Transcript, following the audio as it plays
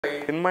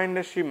Cinema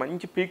industry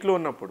మంచి పీక్లో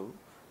ఉన్నప్పుడు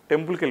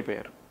టెంపుల్కి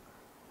వెళ్ళిపోయారు.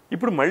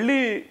 ఇప్పుడు మళ్ళీ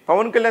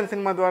పవన్ కళ్యాణ్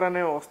సినిమా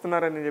ద్వారానే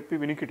వస్తున్నారని చెప్పి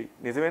వినికిడి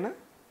నిజమేనా?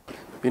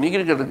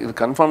 వినికిడి ఇది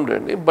కన్ఫర్మ్డ్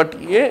అండి. బట్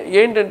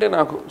ఏంటంటే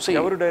నాకు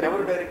ఎవరు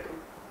డైరెక్టర్?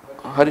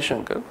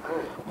 హరిశంకర్.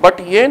 బట్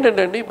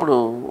ఏంటంటే అండి ఇప్పుడు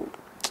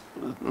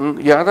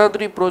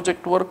యాదాద్రి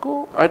ప్రాజెక్ట్ వరకు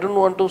I don't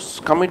want to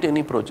commit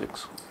any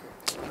projects.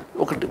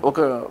 ఒక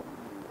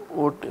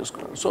ఓట్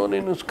తీసుకున్నాను. సో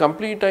నేను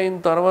కంప్లీట్ అయిన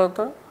తర్వాత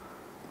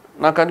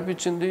నాకు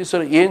అనిపించింది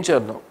సరే ఏం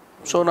చేద్దాం.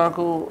 సో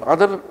నాకు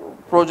అదర్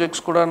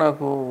ప్రాజెక్ట్స్ కూడా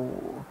నాకు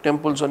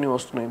టెంపుల్స్ అన్నీ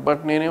వస్తున్నాయి.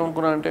 బట్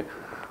నేనేమనుకున్నా అంటే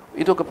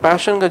ఇది ఒక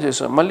ప్యాషన్గా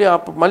చేశాను.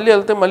 మళ్ళీ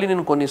వెళ్తే మళ్ళీ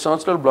నేను కొన్ని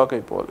సంవత్సరాలు బ్లాక్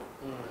అయిపోవాలి.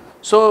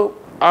 సో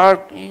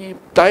ఈ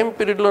టైం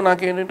పీరియడ్లో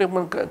నాకేంటంటే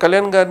మన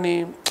కళ్యాణ్ గారిని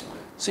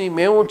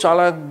మేము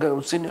చాలా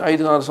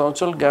 5-6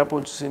 సంవత్సరాలు గ్యాప్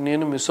వచ్చేసి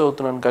నేను మిస్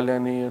అవుతున్నాను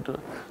కళ్యాణ్ని.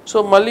 సో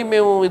మళ్ళీ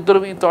మేము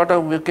ఇద్దరు ఈ తోట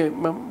ఓకే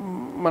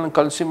మనం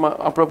కలిసి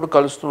అప్పుడప్పుడు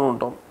కలుస్తూ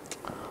ఉంటాం.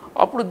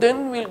 అప్పుడు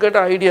then will get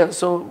idea.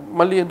 So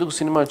మళ్ళీ ఎందుకు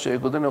సినిమా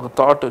చేయకూడదని ఒక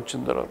థాట్ వచ్చిన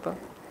తర్వాత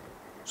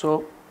సో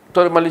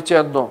మళ్ళీ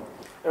చేద్దాం.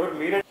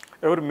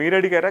 ఎవరు మీరు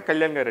అడిగారా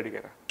కళ్యాణ్ గారు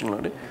అడిగారా?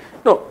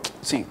 నో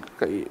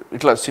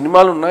ఇట్లా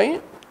సినిమాలు ఉన్నాయి,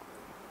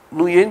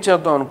 నువ్వు ఏం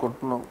చేద్దాం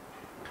అనుకుంటున్నావు,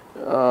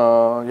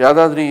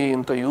 యాదాద్రి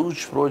ఇంత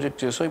హ్యూజ్ ప్రాజెక్ట్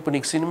చేసావు, ఇప్పుడు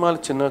నీకు సినిమాలు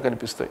చిన్నగా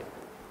కనిపిస్తాయి.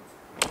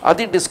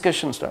 అది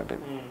డిస్కషన్ స్టార్ట్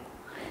అయింది.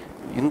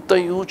 ఇంత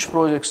హ్యూజ్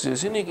ప్రాజెక్ట్స్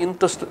చేసి నీకు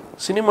ఇంత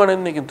సినిమా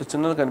అనేది నీకు ఇంత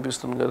చిన్నగా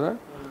కనిపిస్తుంది కదా,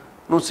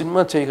 నువ్వు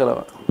సినిమా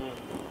చేయగలవా?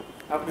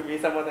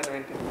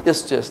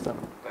 ఎస్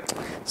చేస్తాను.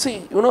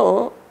 యునో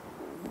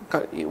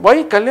వై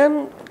కళ్యాణ్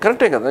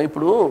కరెక్టే కదా.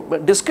 ఇప్పుడు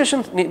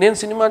డిస్కషన్ నేను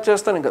సినిమా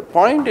చేస్తాను కదా.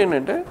 పాయింట్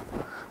ఏంటంటే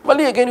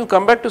మళ్ళీ again you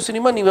come back to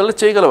cinema నీ వల్ల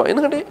చేయగలవా?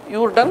 ఎందుకంటే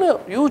యూ డన్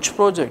హ్యూజ్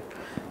ప్రాజెక్ట్,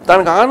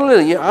 దానికి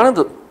ఆనలేదు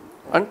ఆనంద్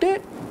అంటే.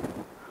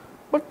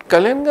 బట్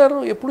కళ్యాణ్ గారు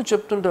ఎప్పుడు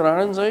చెప్తుంటారు,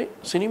 ఆనంద్ సాయి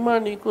సినిమా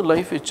నీకు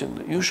లైఫ్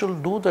ఇచ్చింది, you should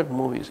do that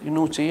movies,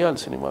 నువ్వు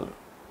చేయాలి సినిమాలు,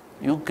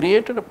 యూ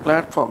క్రియేటెడ్ అ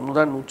ప్లాట్ఫామ్, నువ్వు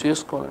దాన్ని నువ్వు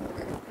చేసుకోవాలని.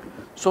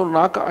 సో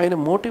నాకు ఆయన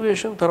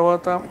మోటివేషన్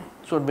తర్వాత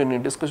సో నేను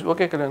discuss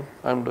okay Kalyan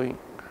I'm doing.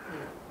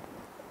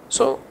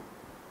 So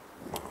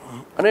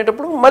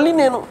అనేటప్పుడు మళ్ళీ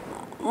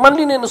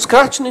నేను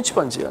స్క్రాచ్ నుంచి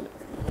పనిచేయాలి.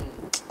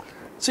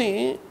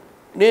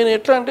 నేను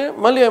ఎట్లా అంటే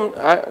మళ్ళీ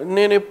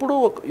నేను ఎప్పుడు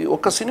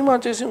ఒక సినిమా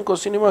చేసి ఇంకో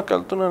సినిమాకి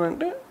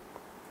వెళ్తున్నానంటే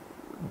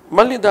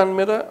మళ్ళీ దాని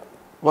మీద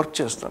వర్క్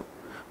చేస్తాను.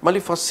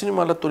 మళ్ళీ ఫస్ట్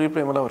సినిమాలో తొలి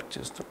ప్రేమలో వర్క్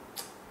చేస్తాను.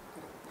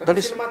 దట్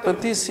ఈస్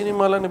ప్రతి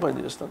సినిమాలోనే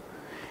పనిచేస్తాను.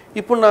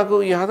 ఇప్పుడు నాకు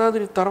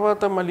యాదాద్రి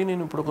తర్వాత మళ్ళీ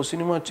నేను ఇప్పుడు ఒక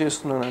సినిమా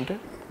చేస్తున్నానంటే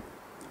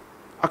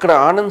అక్కడ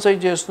ఆనంద్ సాయి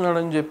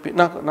చేస్తున్నాడని చెప్పి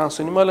నా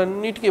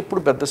సినిమాలన్నిటికీ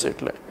ఎప్పుడు పెద్ద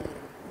సెట్లే.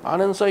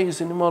 ఆనంద్ సాయి ఈ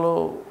సినిమాలో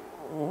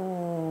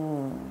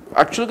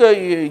యాక్చువల్గా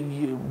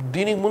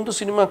దీనికి ముందు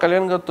సినిమా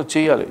కళ్యాణ్ గారితో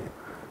చేయాలి,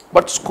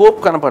 బట్ స్కోప్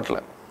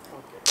కనపట్లే.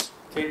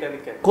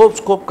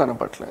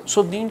 సో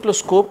దీంట్లో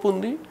స్కోప్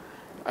ఉంది.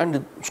 అండ్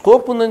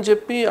స్కోప్ ఉందని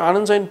చెప్పి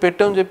ఆనంద్ సాయిని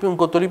పెట్టామని చెప్పి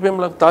ఇంకో తొలి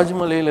ప్రేమలకు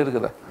తాజ్మహల్ వేయలేరు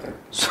కదా.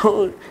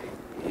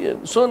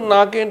 సో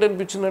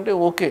నాకేంటనిపించిందంటే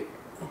ఓకే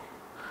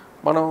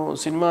మనం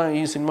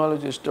ఈ సినిమాలో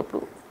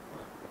చేసేటప్పుడు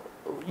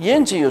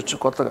ఏం చేయొచ్చు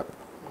కొత్తగా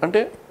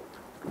అంటే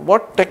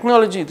వాట్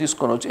టెక్నాలజీ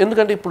తీసుకొనవచ్చు.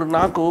 ఎందుకంటే ఇప్పుడు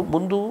నాకు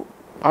ముందు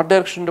ఆర్ట్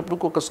డైరెక్షన్ అప్పుడు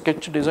ఒక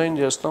స్కెచ్ డిజైన్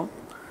చేస్తాం,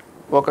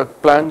 ఒక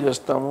ప్లాన్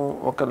చేస్తాము,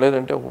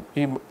 లేదంటే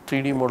ఈ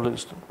 3D మోడల్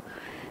ఇస్తాం.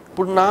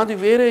 ఇప్పుడు నాది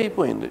వేరే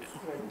అయిపోయింది.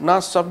 నా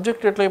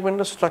సబ్జెక్ట్ ఎట్లా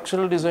అయిపోయిందంటే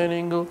స్ట్రక్చరల్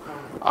డిజైనింగ్,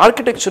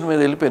 ఆర్కిటెక్చర్ మీద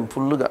వెళ్ళిపోయింది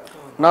ఫుల్గా.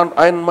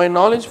 My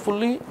knowledge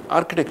fully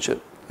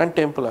architecture and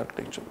temple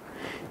architecture.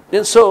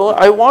 So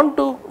I want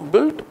to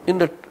build in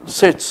the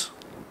sets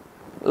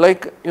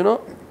like you know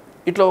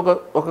ఇట్లా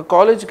ఒక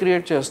కాలేజ్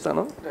క్రియేట్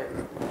చేస్తాను,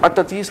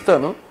 అట్లా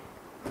తీస్తాను,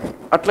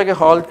 అట్లాగే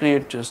హాల్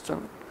క్రియేట్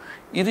చేస్తాను.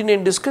 ఇది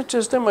నేను డిస్కస్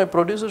చేస్తే మై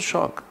ప్రొడ్యూసర్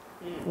షాక్,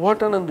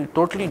 వాట్ అన్నది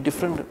totally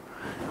different.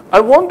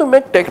 I want to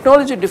make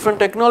technology, different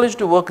technology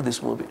to work this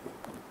movie.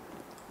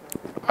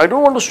 I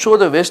don't want to show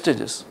the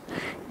wastages.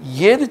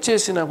 ఏది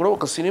చేసినా కూడా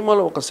ఒక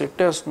సినిమాలో ఒక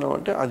సెట్ వేస్తున్నాం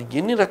అంటే అది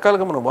ఎన్ని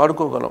రకాలుగా మనం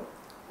వాడుకోగలం,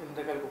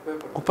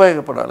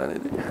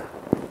 ఉపయోగపడాలనేది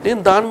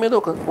నేను దాని మీద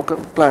ఒక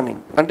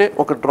ప్లానింగ్ అంటే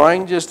ఒక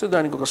డ్రాయింగ్ చేస్తే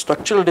దానికి ఒక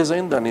స్ట్రక్చరల్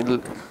డిజైన్ దాని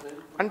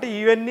అంటే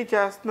ఇవన్నీ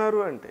చేస్తున్నారు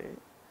అంటే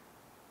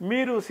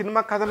మీరు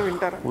సినిమా కథను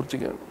వింటారా?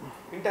 పూర్తిగా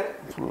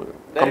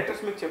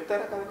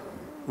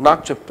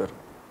నాకు చెప్తారు.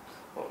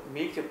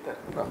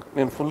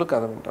 నేను ఫుల్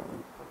కథ వింటాను.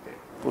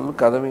 ఫుల్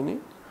కథ విని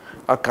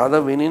ఆ కథ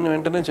విని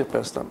వెంటనే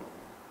చెప్పేస్తాను.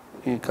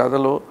 ఈ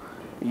కథలో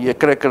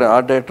ఎక్కడెక్కడ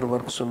ఆర్ట్ డైరెక్టర్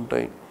వర్క్స్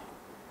ఉంటాయి,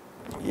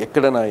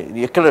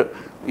 ఎక్కడ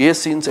ఏ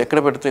సీన్స్ ఎక్కడ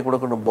పెడితే కూడా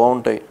కొంచెం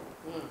బాగుంటాయి,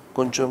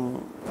 కొంచెం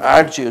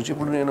యాడ్ చేయొచ్చు.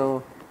 ఇప్పుడు నేను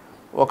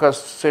ఒక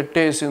సెట్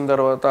వేసిన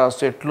తర్వాత ఆ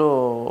సెట్లో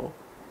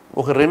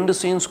ఒక 2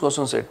 సీన్స్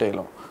కోసం సెట్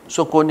వేయలేం.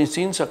 సో కొన్ని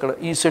సీన్స్ అక్కడ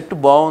ఈ సెట్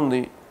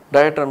బాగుంది,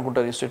 డైరెక్టర్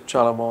అనుకుంటారు ఈ సెట్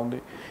చాలా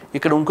బాగుంది,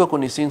 ఇక్కడ ఇంకో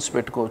కొన్ని సీన్స్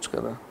పెట్టుకోవచ్చు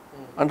కదా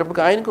అంటే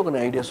ఆయనకు కొన్ని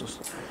ఐడియాస్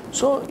వస్తాయి.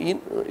 So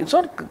it's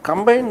not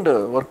combined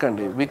work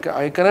అండి.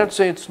 I cannot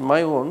say it's my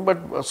own,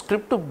 but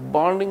script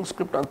bonding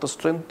script అంత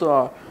స్ట్రెంగ్త్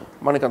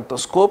మనకి అంత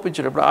స్కోప్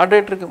ఇచ్చేటప్పుడు ఆ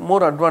డైరెక్టర్కి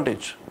మోర్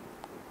అడ్వాంటేజ్.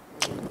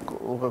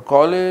 ఒక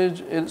కాలేజ్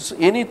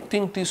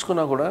ఎనీథింగ్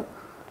తీసుకున్నా కూడా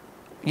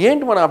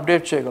ఏంటి మనం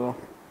అప్డేట్ చేయగలం,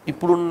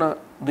 ఇప్పుడున్న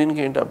దీనికి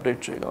ఏంటి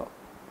అప్డేట్ చేయగలం.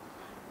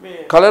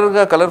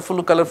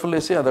 కలర్ఫుల్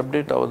వేసి అది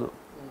అప్డేట్ అవ్వదు.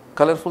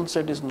 Colorful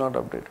set is not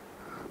updated.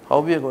 How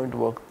we are going to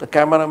work? The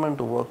cameraman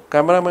to work.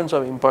 Cameramans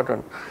are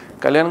important.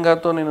 Kalyan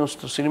గారితో నేను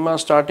సినిమా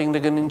స్టార్టింగ్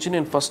దగ్గర నుంచి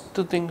నేను ఫస్ట్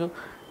థింగ్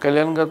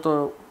కళ్యాణ్ గారితో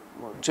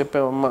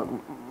చెప్పాము,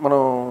 మనం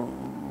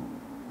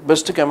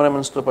బెస్ట్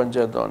కెమెరామెన్స్తో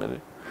పనిచేద్దాం అనేది.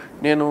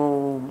 నేను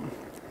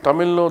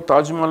తమిళ్లో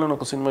తాజ్మహల్ అని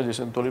ఒక సినిమా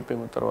చేశాను తొలి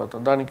ప్రేమ తర్వాత.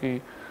 దానికి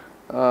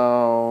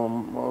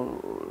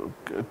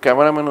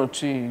కెమెరామెన్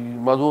వచ్చి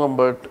మధు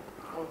అంబట్,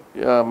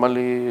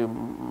 మళ్ళీ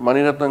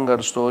మణిరత్నం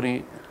గారి స్టోరీ,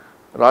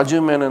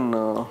 రాజీవ్ మేనన్,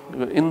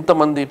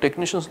 ఇంతమంది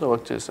టెక్నీషియన్స్లో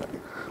వర్క్ చేశాను.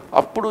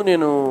 అప్పుడు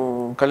నేను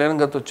కళ్యాణ్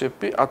గారితో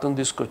చెప్పి అతను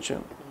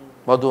తీసుకొచ్చాను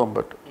మధు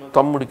అంబట్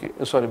తమ్ముడికి,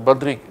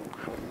 బద్రికి.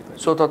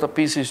 సో తర్వాత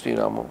పిసి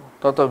శ్రీరాము,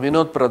 తర్వాత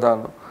వినోద్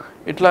ప్రధాన్,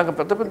 ఇట్లాగ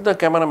పెద్ద పెద్ద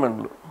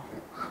కెమెరామెన్లు.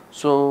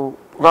 సో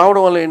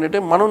రావడం వల్ల ఏంటంటే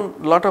మనం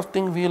lot of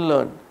thing wheel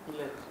learn.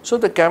 So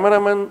the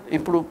cameraman,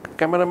 ఇప్పుడు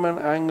కెమెరామెన్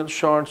యాంగిల్,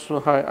 షార్ట్స్,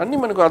 అన్నీ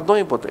మనకు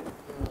అర్థమైపోతాయి.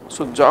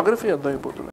 సో జాగ్రఫీ అర్థమైపోతుంది.